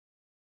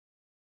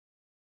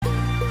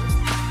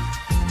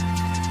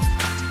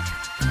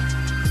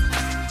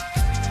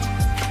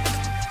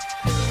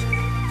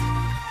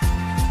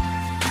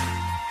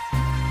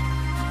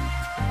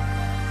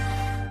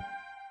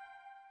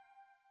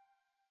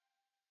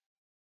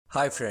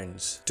Hi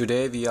friends,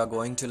 today we are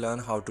going to learn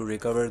how to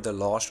recover the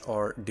lost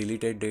or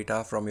deleted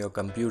data from your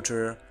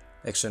computer,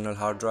 external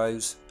hard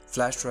drives,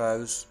 flash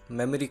drives,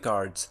 memory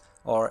cards,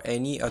 or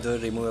any other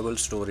removable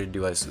storage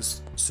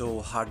devices.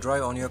 So hard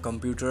drive on your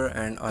computer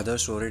and other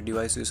storage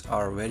devices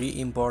are very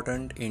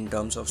important in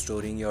terms of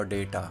storing your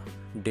data.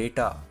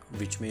 Data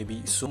which may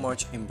be so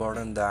much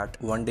important that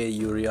one day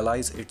you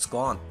realize it's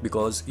gone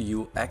because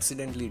you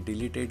accidentally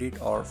deleted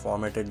it or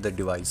formatted the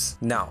device.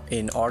 Now,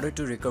 in order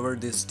to recover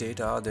this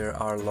data, there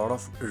are a lot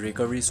of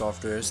recovery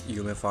softwares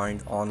you may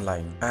find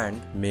online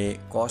and may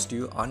cost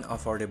you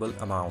unaffordable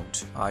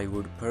amount. I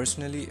would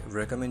personally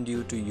recommend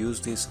you to use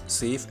this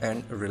safe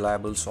and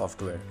reliable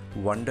software,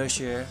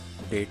 Wondershare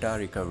Data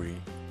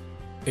Recovery.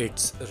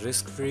 It's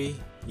risk-free,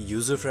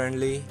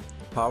 user-friendly,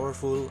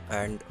 powerful,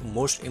 and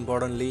most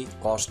importantly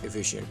cost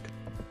efficient,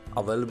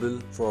 available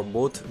for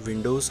both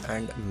Windows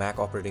and Mac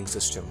operating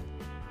system.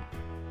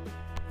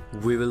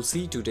 We will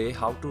see today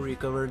how to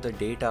recover the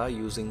data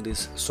using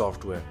this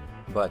software,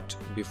 but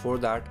before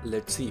that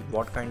let's see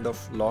what kind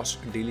of lost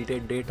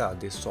deleted data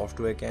this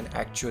software can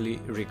actually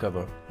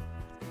recover.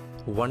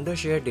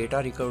 Wondershare Data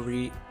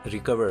Recovery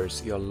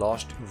recovers your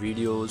lost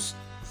videos,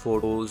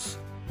 photos,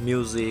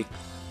 music,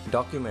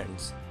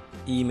 documents,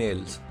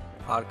 emails,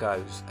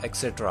 archives,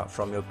 etc.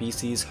 from your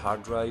PC's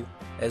hard drive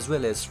as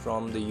well as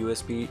from the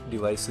USB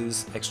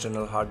devices,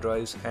 external hard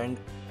drives and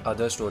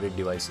other storage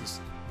devices.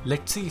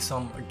 Let's see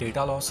some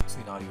data loss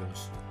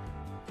scenarios.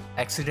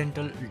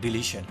 Accidental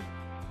deletion.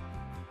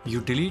 You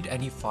delete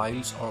any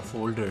files or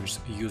folders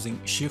using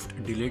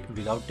Shift-Delete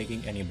without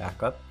taking any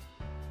backup.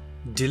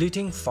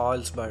 Deleting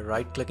files by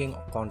right-clicking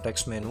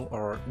context menu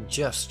or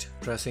just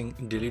pressing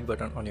delete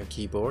button on your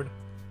keyboard.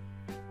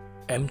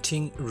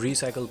 Emptying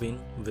recycle bin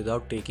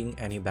without taking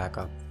any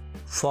backup.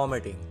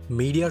 Formatting.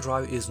 Media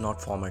drive is not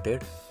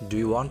formatted. Do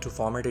you want to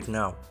format it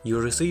now?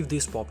 You receive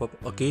this pop-up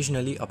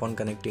occasionally upon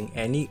connecting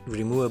any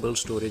removable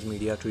storage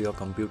media to your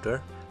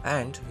computer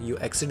and you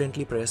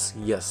accidentally press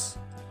yes.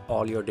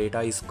 All your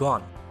data is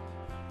gone.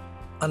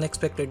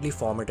 Unexpectedly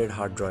formatted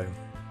hard drive.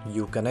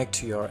 You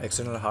connect your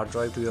external hard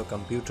drive to your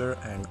computer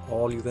and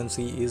all you can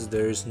see is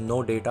there is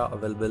no data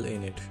available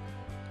in it.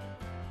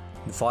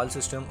 The file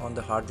system on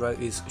the hard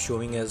drive is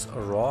showing as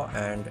raw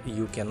and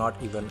you cannot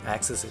even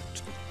access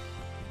it.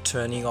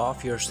 Turning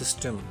off your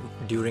system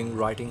during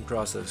writing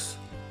process.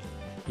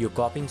 You're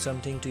copying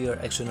something to your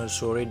external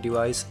storage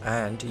device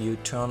and you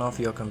turn off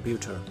your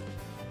computer.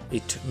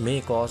 It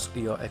may cause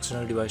your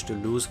external device to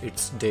lose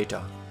its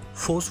data.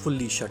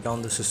 Forcefully shut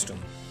down the system.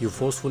 You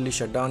forcefully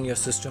shut down your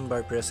system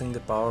by pressing the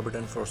power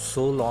button for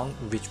so long,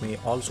 which may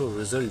also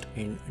result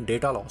in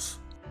data loss.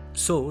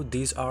 So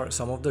these are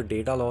some of the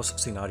data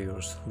loss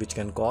scenarios which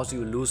can cause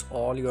you lose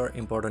all your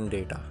important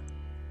data.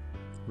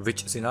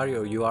 Which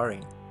scenario you are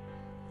in?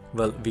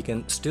 Well, we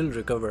can still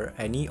recover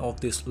any of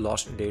this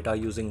lost data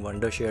using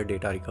Wondershare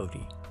Data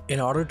Recovery. In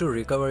order to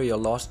recover your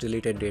lost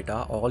deleted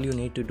data, all you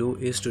need to do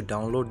is to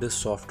download this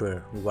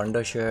software,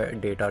 Wondershare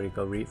Data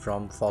Recovery,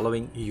 from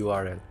following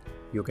URL.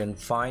 You can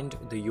find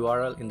the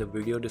URL in the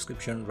video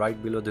description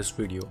right below this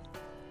video.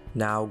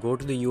 Now go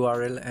to the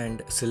URL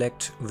and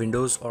select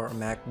Windows or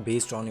Mac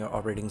based on your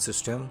operating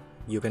system.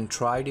 You can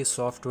try this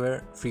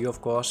software free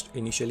of cost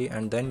initially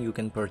and then you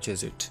can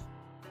purchase it.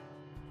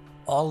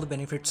 All the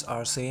benefits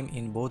are same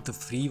in both the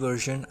free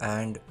version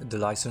and the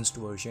licensed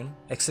version,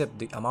 except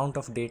the amount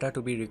of data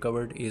to be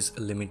recovered is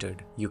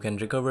limited. You can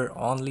recover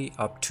only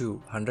up to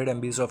 100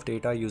 MB of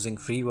data using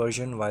free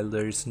version while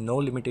there is no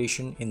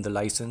limitation in the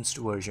licensed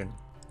version.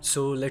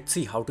 So let's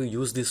see how to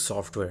use this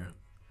software.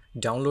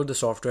 Download the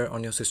software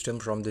on your system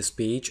from this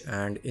page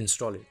and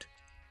install it.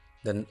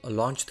 Then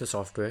launch the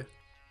software.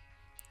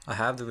 I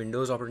have the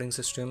Windows operating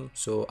system,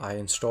 so I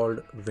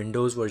installed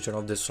Windows version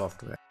of this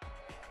software.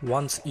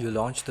 Once you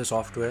launch the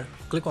software,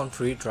 click on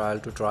free trial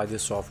to try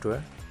this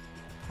software.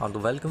 On the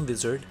welcome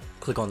wizard,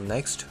 click on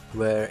next,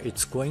 where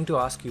it's going to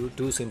ask you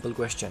two simple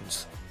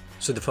questions.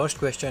 So the first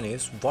question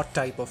is, what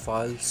type of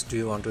files do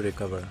you want to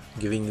recover?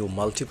 Giving you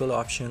multiple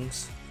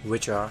options,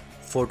 which are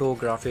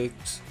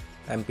photographics,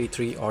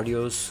 MP3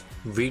 audios,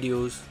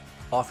 videos,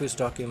 office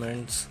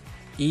documents,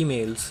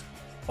 emails,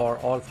 or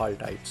all file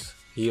types.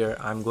 Here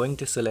I'm going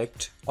to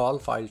select all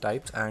file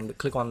types and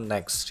click on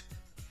next.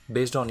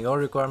 Based on your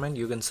requirement,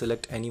 you can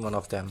select any one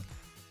of them.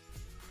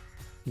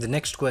 The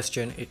next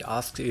question it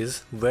asks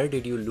is, where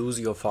did you lose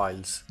your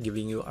files?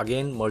 Giving you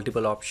again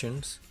multiple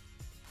options.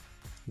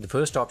 The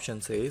first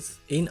option says,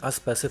 in a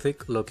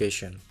specific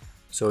location.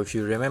 So if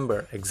you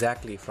remember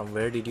exactly from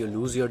where did you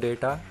lose your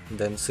data,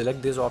 then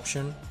select this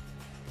option.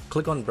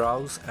 Click on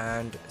browse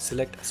and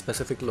select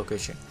specific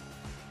location.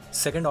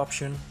 Second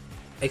option,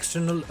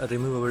 external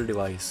removable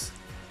device.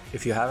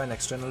 If you have an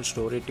external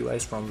storage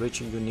device from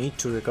which you need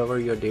to recover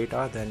your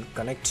data, then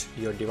connect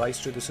your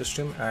device to the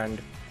system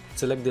and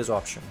select this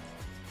option.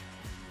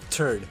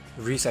 Third,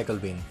 recycle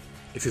bin.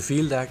 If you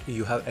feel that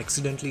you have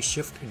accidentally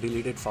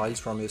shift-deleted files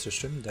from your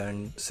system,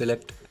 then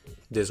select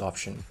this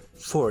option.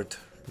 Fourth,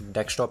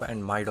 desktop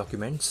and my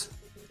documents.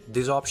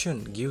 This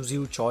option gives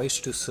you choice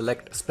to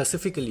select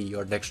specifically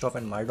your desktop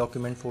and My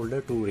Document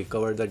folder to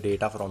recover the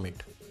data from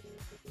it.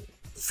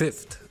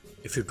 Fifth,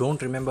 if you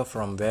don't remember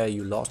from where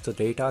you lost the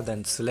data,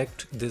 then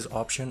select this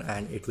option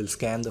and it will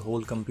scan the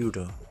whole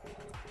computer.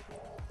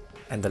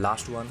 And the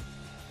last one,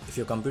 if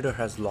your computer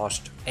has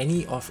lost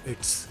any of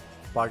its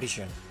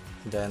partition,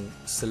 then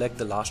select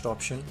the last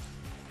option.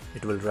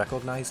 It will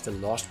recognize the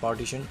lost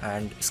partition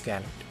and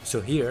scan it.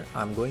 So here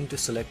I'm going to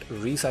select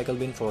Recycle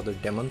Bin for the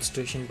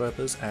demonstration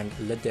purpose and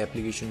let the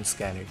application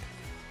scan it.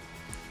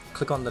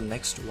 Click on the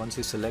next once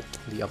you select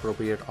the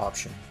appropriate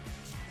option.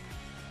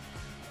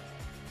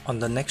 On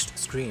the next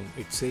screen,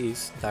 it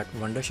says that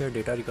Wondershare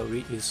Data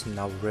Recovery is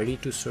now ready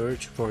to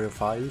search for your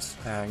files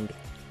and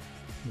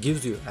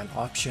gives you an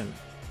option,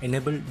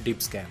 Enable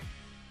Deep Scan.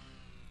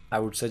 I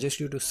would suggest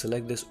you to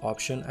select this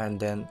option and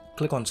then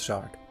click on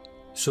Start.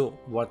 So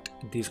what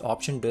this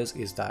option does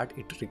is that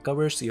it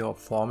recovers your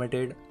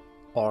formatted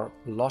or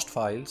lost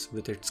files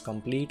with its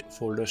complete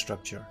folder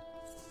structure,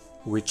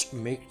 which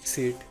makes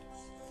it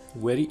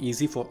very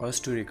easy for us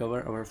to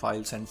recover our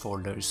files and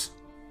folders.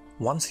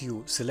 Once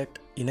you select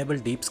Enable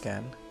Deep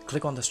Scan,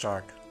 click on the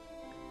Start.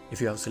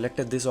 If you have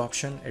selected this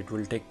option, it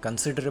will take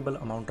considerable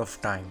amount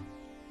of time.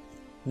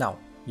 Now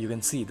you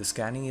can see the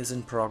scanning is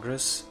in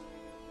progress.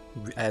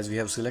 As we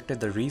have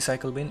selected the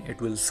Recycle Bin, it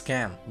will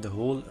scan the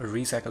whole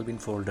Recycle Bin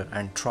folder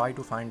and try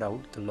to find out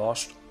the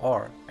lost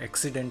or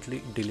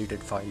accidentally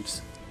deleted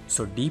files.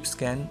 So deep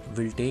scan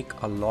will take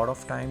a lot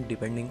of time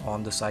depending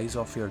on the size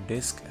of your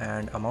disk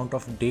and amount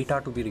of data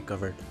to be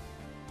recovered.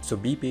 So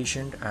be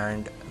patient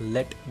and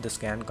let the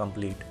scan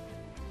complete.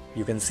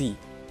 You can see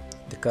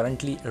the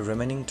currently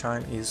remaining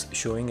time is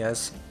showing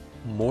as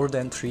more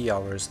than 3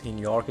 hours. In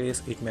your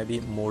case, it may be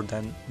more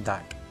than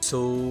that. So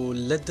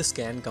let the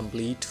scan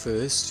complete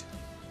first.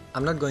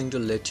 I'm not going to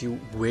let you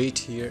wait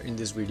here in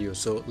this video,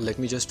 so let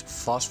me just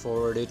fast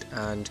forward it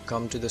and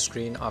come to the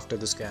screen after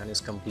the scan is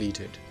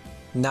completed.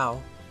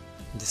 Now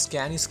the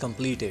scan is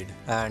completed,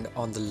 and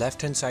on the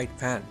left hand side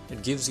pane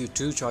it gives you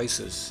two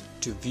choices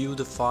to view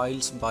the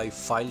files by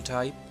file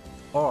type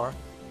or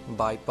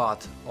by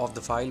path of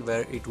the file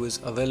where it was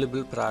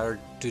available prior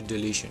to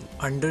deletion.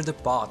 Under the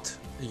path,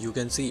 you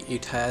can see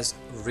it has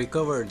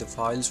recovered the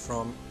files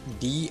from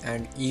D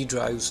and E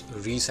drives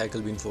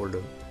Recycle Bin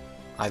folder.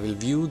 I will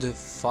view the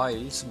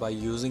files by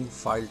using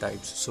file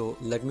types, so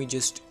let me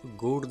just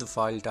go to the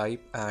file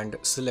type and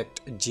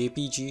select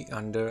JPG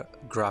under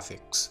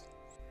graphics.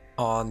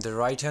 On the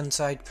right hand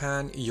side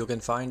pane, you can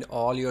find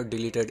all your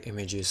deleted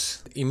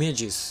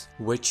images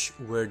which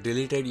were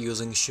deleted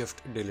using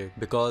Shift Delete,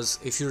 because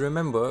if you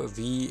remember,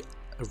 we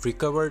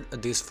recovered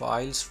these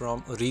files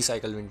from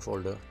Recycle Bin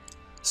folder.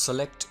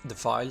 Select the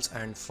files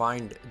and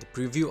find the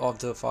preview of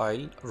the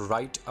file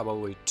right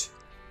above it.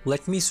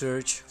 Let me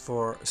search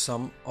for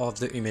some of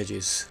the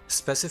images,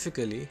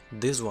 specifically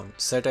this one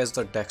set as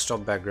the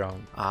desktop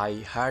background.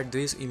 I had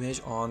this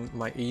image on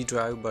my E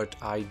drive but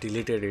I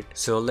deleted it.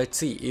 So let's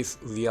see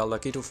if we are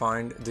lucky to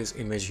find this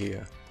image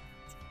here.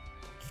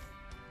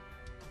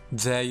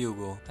 There you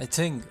go. I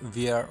think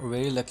we are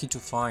very lucky to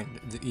find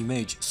the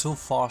image so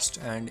fast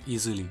and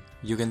easily.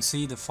 You can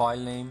see the file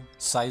name,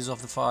 size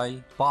of the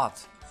file,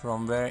 path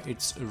from where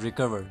it's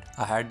recovered.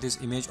 I had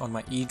this image on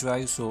my E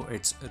drive, so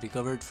it's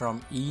recovered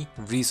from E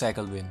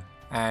Recycle Bin,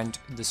 and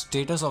the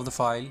status of the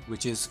file,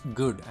 which is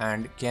good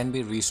and can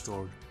be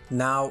restored.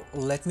 Now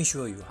let me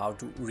show you how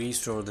to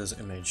restore this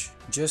image.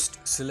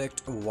 Just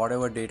select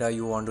whatever data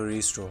you want to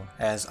restore,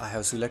 as I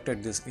have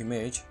selected this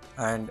image,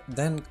 and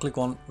then click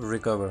on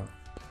Recover.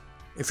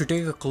 If you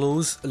take a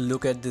close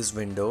look at this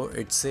window,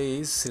 it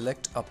says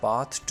select a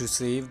path to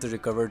save the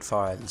recovered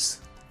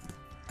files.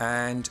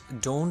 And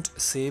don't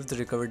save the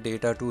recovered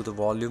data to the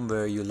volume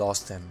where you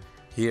lost them.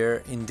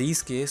 Here in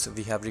this case,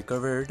 we have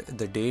recovered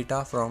the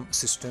data from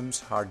system's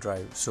hard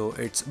drive, so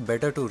it's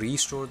better to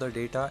restore the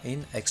data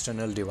in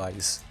external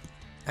device,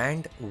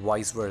 and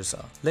vice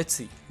versa. Let's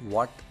see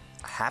what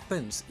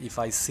happens if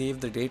I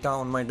save the data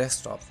on my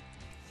desktop.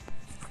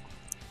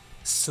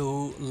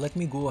 So let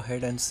me go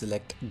ahead and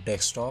select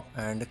desktop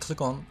and click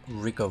on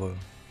Recover.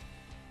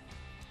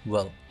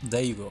 Well,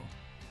 there you go.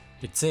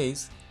 It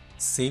says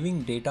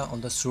saving data on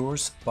the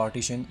source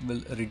partition will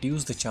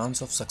reduce the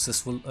chance of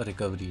successful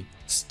recovery.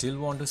 Still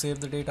want to save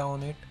the data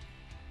on it?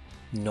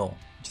 No,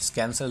 just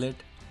cancel it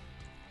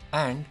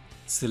and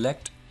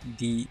select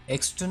the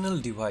external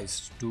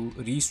device to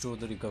restore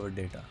the recovered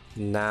data.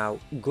 Now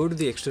go to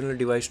the external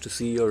device to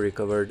see your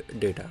recovered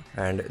data,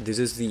 and this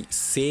is the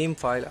same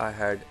file I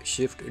had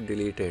shift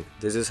deleted.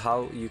 This is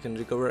how you can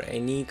recover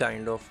any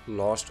kind of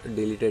lost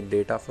deleted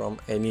data from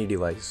any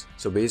device.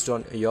 So based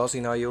on your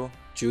scenario,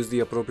 choose the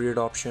appropriate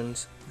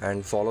options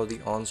and follow the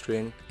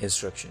on-screen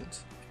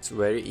instructions. It's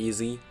very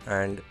easy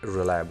and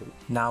reliable.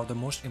 Now the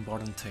most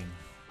important thing,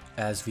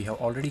 as we have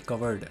already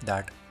covered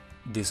that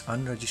this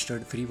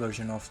unregistered free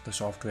version of the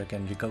software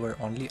can recover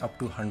only up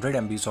to 100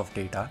 MBs of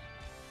data.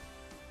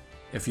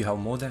 If you have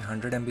more than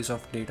 100 MBs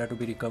of data to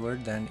be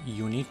recovered, then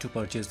you need to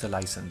purchase the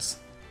license.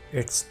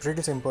 It's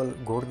pretty simple.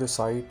 Go to the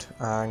site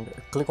and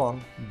click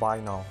on Buy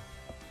Now.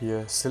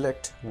 Here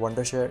select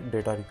Wondershare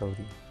Data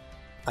Recovery.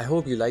 I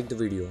hope you liked the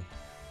video.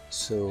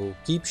 So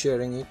keep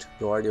sharing it,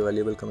 provide your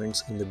valuable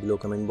comments in the below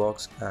comment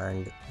box,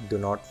 and do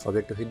not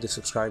forget to hit the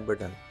subscribe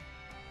button.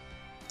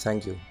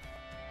 Thank you.